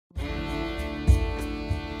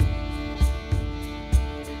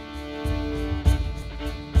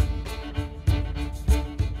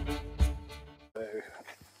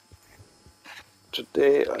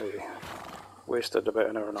Today I wasted about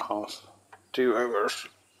an hour and a half, 2 hours,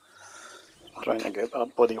 trying to get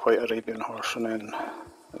that bloody white Arabian horse, and then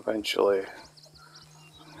eventually it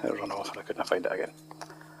ran off and I couldn't find it again.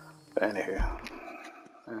 But anywho,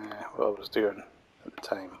 what I was doing at the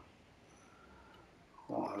time,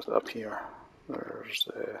 well, I was up here, there's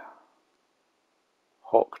the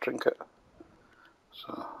hawk trinket,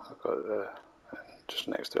 so I've got the, just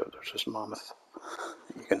next to it there's this mammoth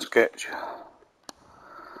that you can sketch.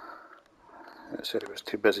 It said it was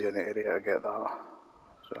too busy in the area to get that,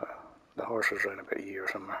 so the horse was around about here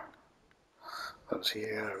somewhere. I was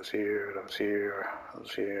here, I was here, I was here, I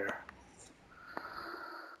was here,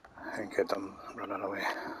 and get them running away.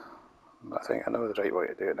 But I think I know the right way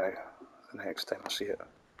to do it now, the next time I see it.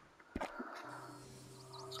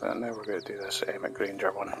 So now we're going to do this Emmet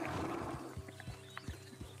Granger one.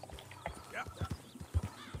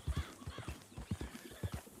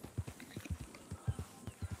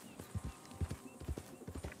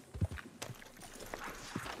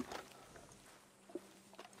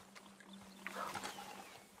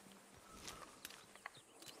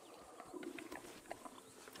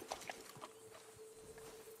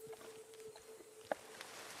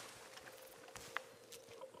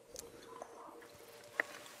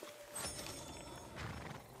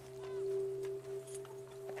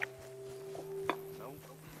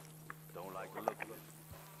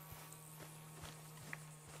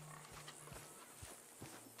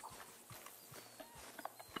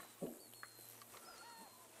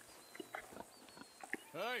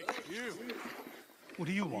 Hey, you! What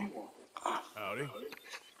do you want? Howdy.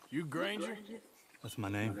 You Granger? That's my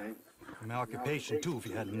name. My occupation, too, if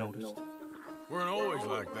you hadn't noticed. Weren't always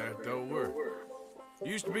like that, though, were we?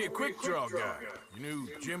 Used to be a quick-draw guy. You knew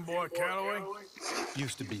Jim Boy Calloway?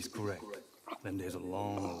 Used to be's correct. Then there's a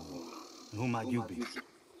long... And who might you be?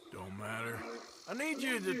 Don't matter. I need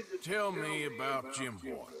you to tell me about Jim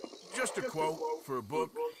Boy. Just a quote for a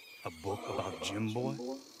book. A book about Jim Boy?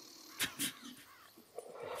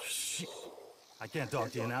 Shit. I can't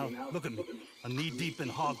talk to you now. Look at me. I'm knee-deep in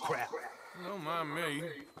hog crap. Don't mind me.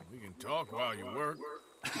 We can talk while you work.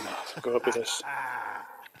 Go up with this.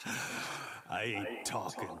 I ain't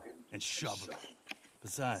talking and shoveling.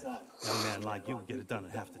 Besides, a young man like you get it done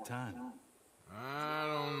in half the time. I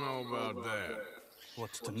don't know about that.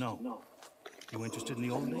 What's to know? You interested in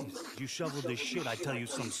the old days? You shoveled this shit, I tell you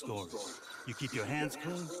some stories. You keep your hands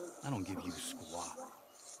clean, I don't give you squat.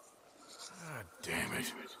 God damn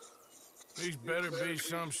it. These better be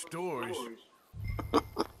some stories.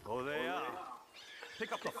 Oh, they are.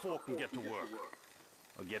 Pick up the fork and get to work.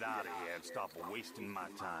 Or get out of here and stop wasting my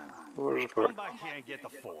time. Come back here and get the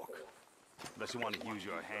fork. Unless you want to use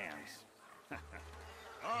your hands.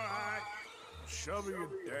 All right. Shovel your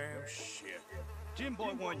damn shit. Jim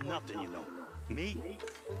Boy weren't nothing, you know. Me?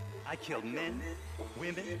 I killed men,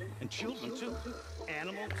 women, and children, too.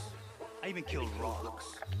 Animals. I even killed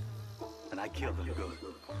rocks. And I killed them good.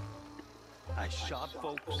 I shot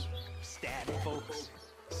folks, stabbed folks,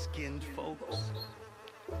 skinned folks.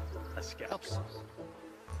 I scalped some.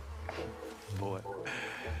 Boy,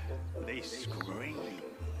 they scream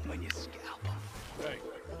when you scalp them. Hey,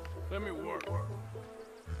 let me work.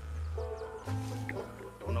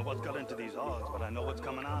 Don't know what's got into these hogs, but I know what's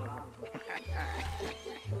coming out of them.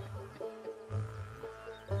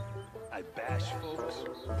 I bash folks,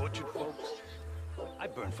 butchered folks. I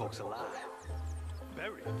burn folks alive.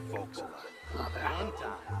 Buried folks alive. One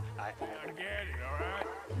time, I get it, all right?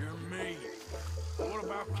 You're me. What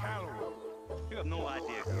about Calloway? You have no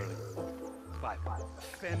idea, girlie. By a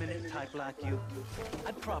feminine type like you,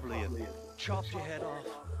 I'd probably have chopped your head off,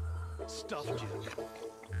 stuffed you,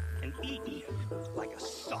 and eaten you like a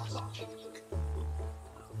sausage.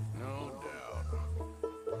 No doubt.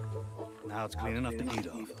 Now it's clean enough to eat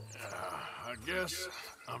off. I guess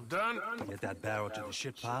I'm done. Get that barrel to the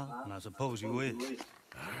shit pile, and I suppose you is.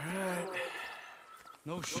 All right.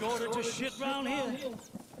 No shortage of shit round here.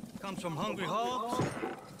 Comes from hungry hogs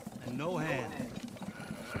and no hands.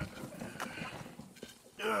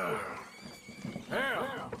 Hell,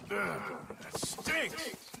 that stinks.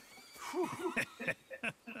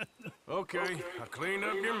 Okay, I cleaned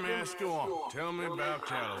up your mess. Go on. Tell me about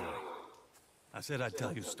Calloway. I said I'd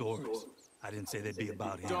tell you stories. I didn't say they'd be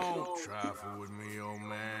about him. Don't trifle with me, old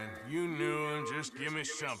man. You knew him. Just give me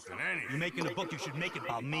something, anything. You're making a book, you should make it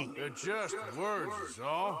about me. They're just words, is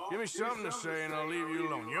all. Give me something to say and I'll leave you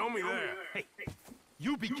alone. You owe me that. Hey,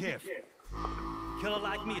 you be careful. Killer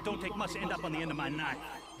like me, it don't take much to end up on the end of my knife.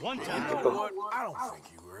 One time... You know what? I don't think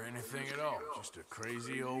you were anything at all. Just a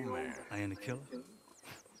crazy old man. I ain't a killer?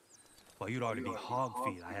 Well, you'd already be hog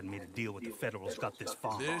feed. I hadn't made a deal with the Federals, got this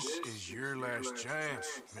far. This is your last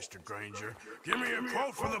chance, Mr. Granger. Give me a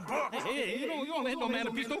quote for the book! Hey, you don't hit no man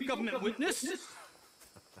of peace, no government witness.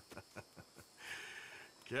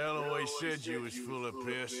 Calloway said you was full of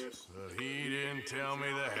piss, but he didn't tell me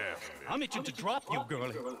the half of it. I'm itching to drop you,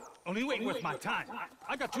 girlie. Only you ain't worth my time.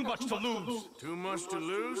 I got too much to lose. Too much to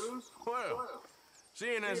lose? Well,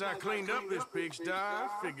 seeing as I cleaned up this pigsty, I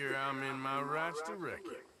figure I'm in my rights to wreck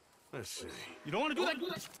it. Let's see. You don't want to do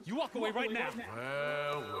that? You walk away right now.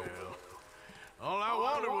 Well. All I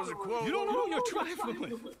wanted was a quote. You don't know who you're trifling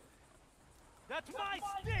with. That's my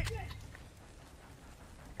stick!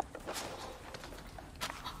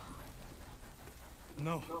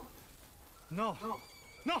 No.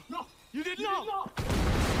 You didn't know!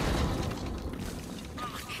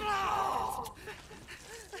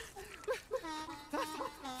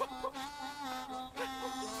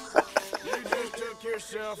 You just took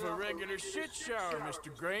yourself a regular shit shower,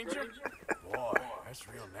 Mr. Granger. Boy, that's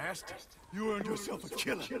real nasty. You earned yourself a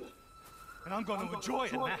killer. And I'm gonna enjoy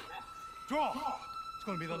it now. Draw! It's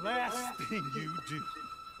gonna be the last thing you do.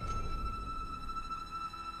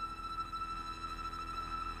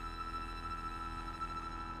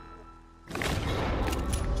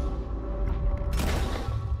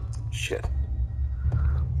 Shit.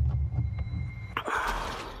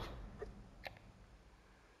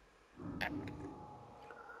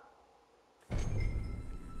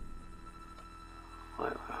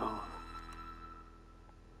 What the hell?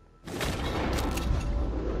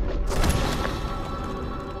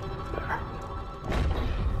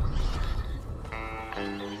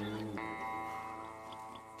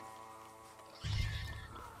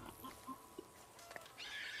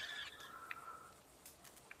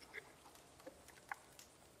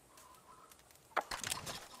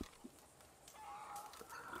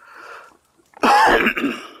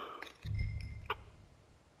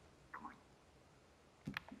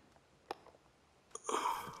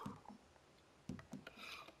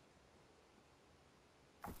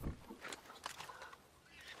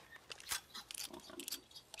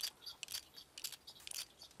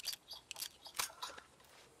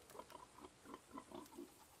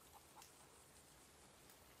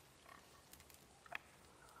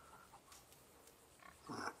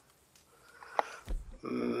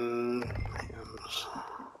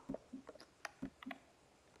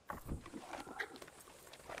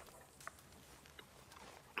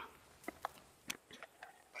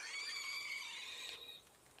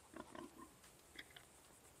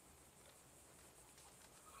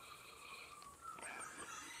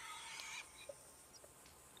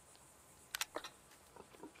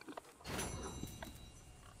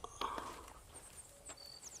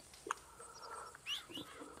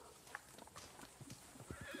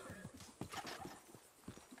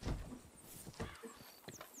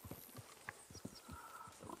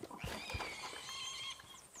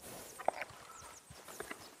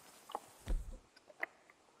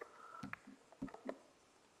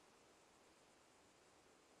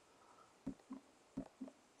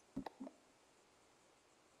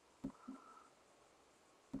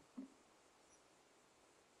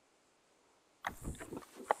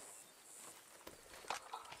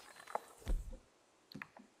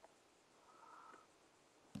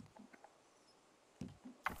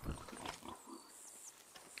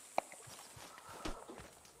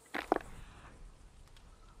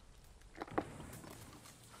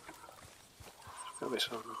 There'll be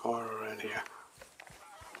some more around here.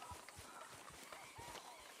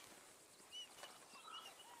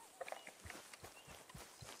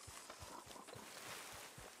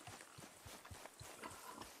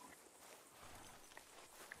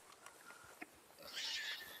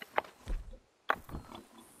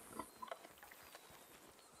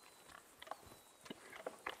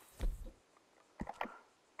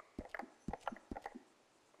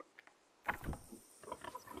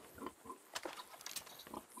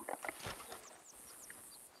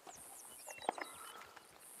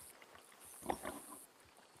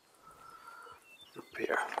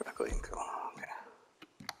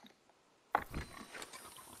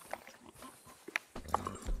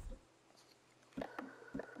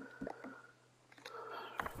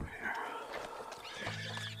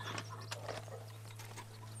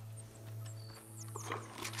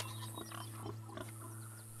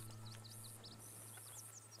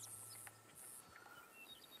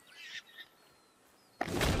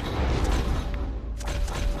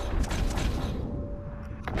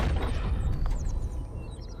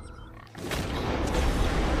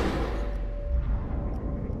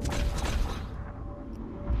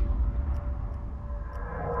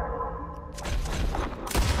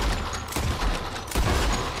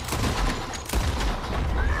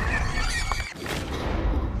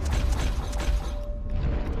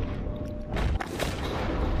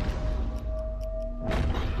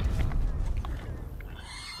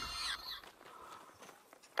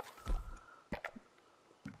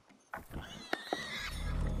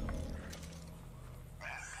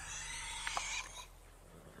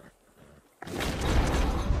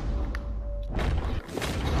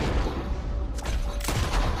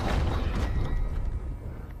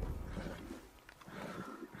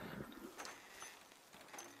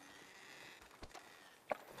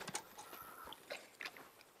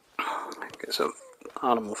 get some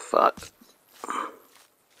animal fat. I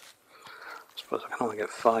suppose I can only get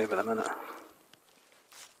 5 in a minute.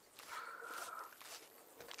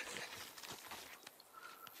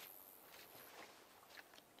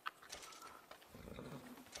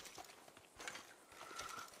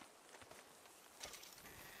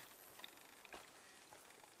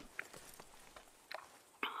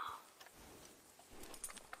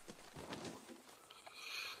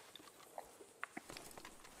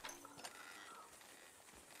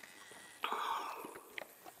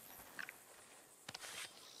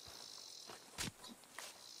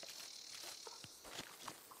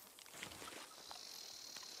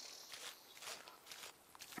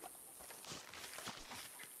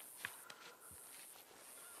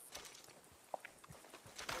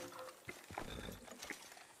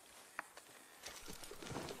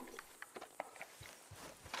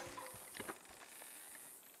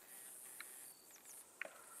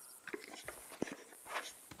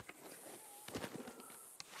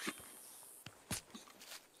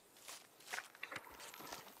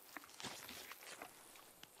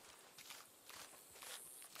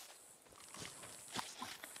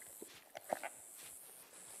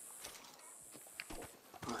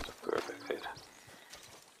 That's a perfect fit.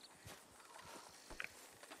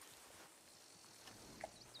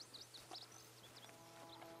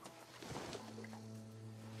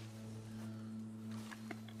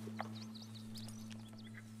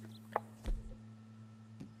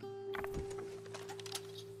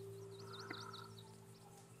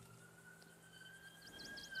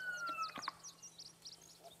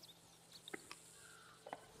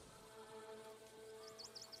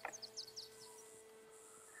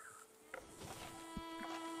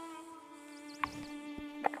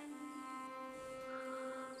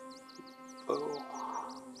 Oh.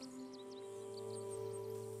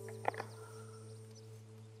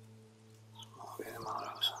 Small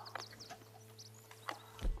tomatoes.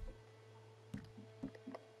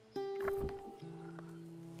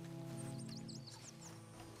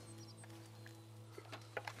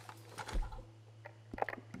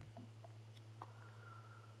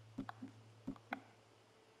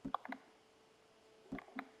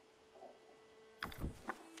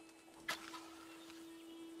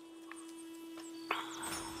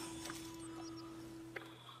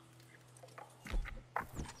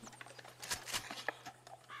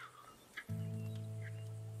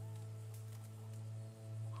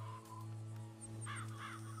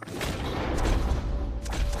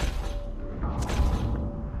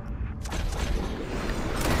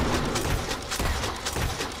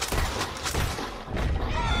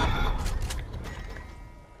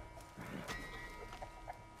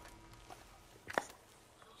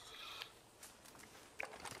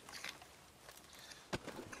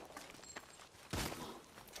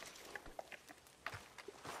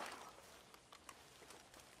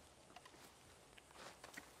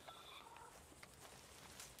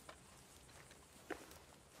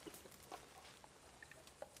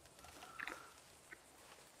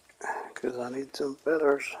 Because I need some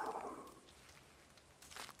feathers.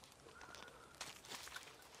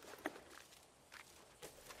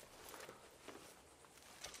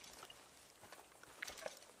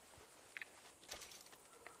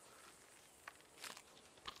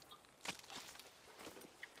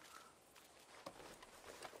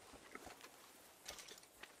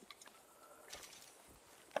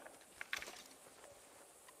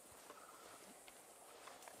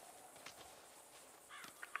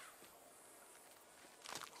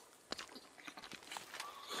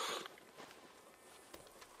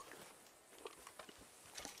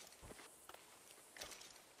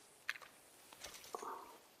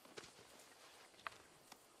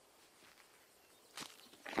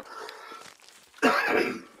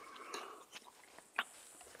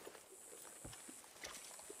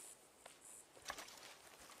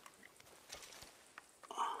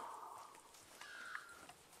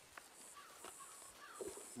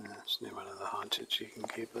 That's the one of the hatchets you can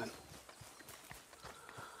keep then.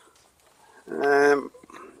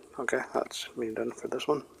 Okay, that's me done for this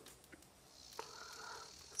one.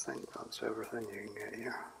 I think that's everything you can get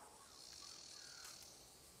here.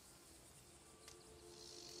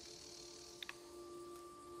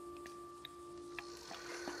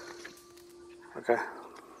 Okay,